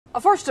A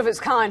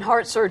first-of-its-kind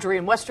heart surgery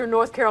in western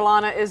North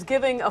Carolina is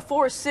giving a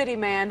Forest City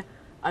man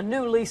a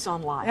new lease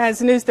on life.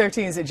 As News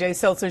 13's Jay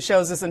Seltzer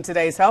shows us in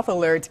today's Health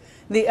Alert,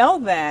 the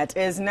LVAD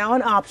is now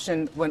an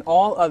option when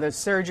all other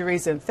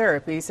surgeries and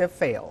therapies have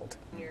failed.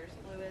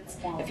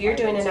 If you're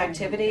doing an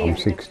activity... I'm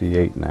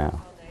 68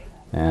 now,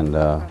 and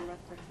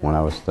when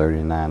I was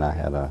 39, I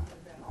had a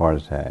heart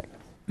attack.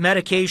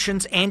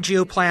 Medications,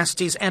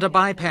 angioplasties, and a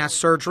bypass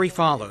surgery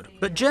followed.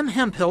 But Jim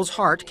Hemphill's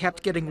heart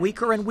kept getting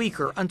weaker and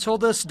weaker until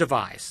this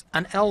device,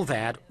 an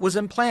LVAD, was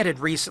implanted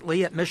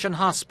recently at Mission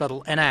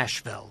Hospital in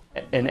Asheville.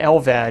 An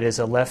LVAD is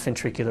a left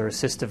ventricular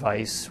assist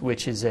device,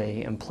 which is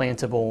a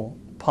implantable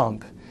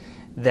pump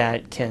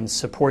that can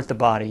support the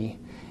body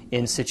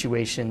in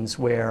situations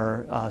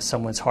where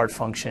someone's heart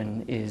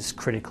function is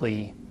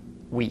critically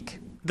weak.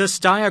 This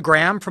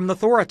diagram from the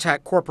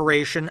Thoratec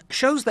Corporation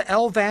shows the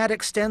LVAD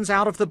extends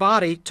out of the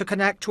body to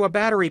connect to a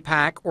battery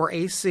pack or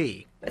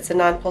AC. It's a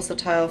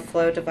non-pulsatile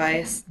flow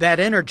device. That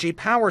energy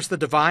powers the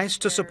device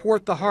to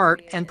support the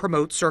heart and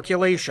promote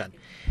circulation.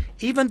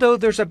 Even though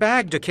there's a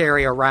bag to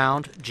carry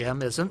around,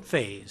 Jim isn't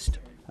fazed.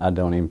 I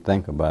don't even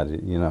think about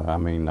it,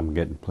 I'm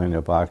getting plenty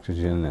of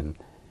oxygen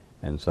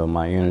and so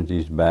my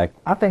energy's back.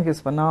 I think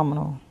it's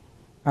phenomenal.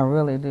 I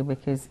really do,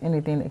 because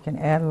anything that can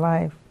add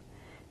life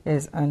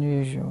is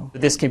unusual.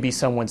 This can be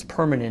someone's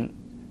permanent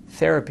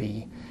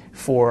therapy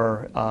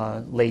for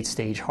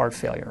late-stage heart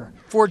failure.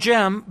 For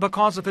Jim,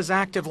 because of his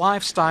active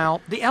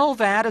lifestyle, the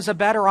LVAD is a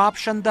better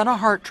option than a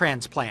heart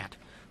transplant,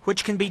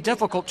 which can be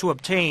difficult to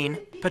obtain,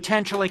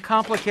 potentially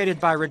complicated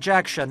by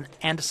rejection,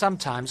 and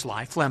sometimes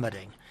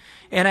life-limiting.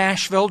 In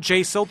Asheville,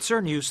 Jay Seltzer,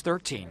 News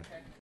 13.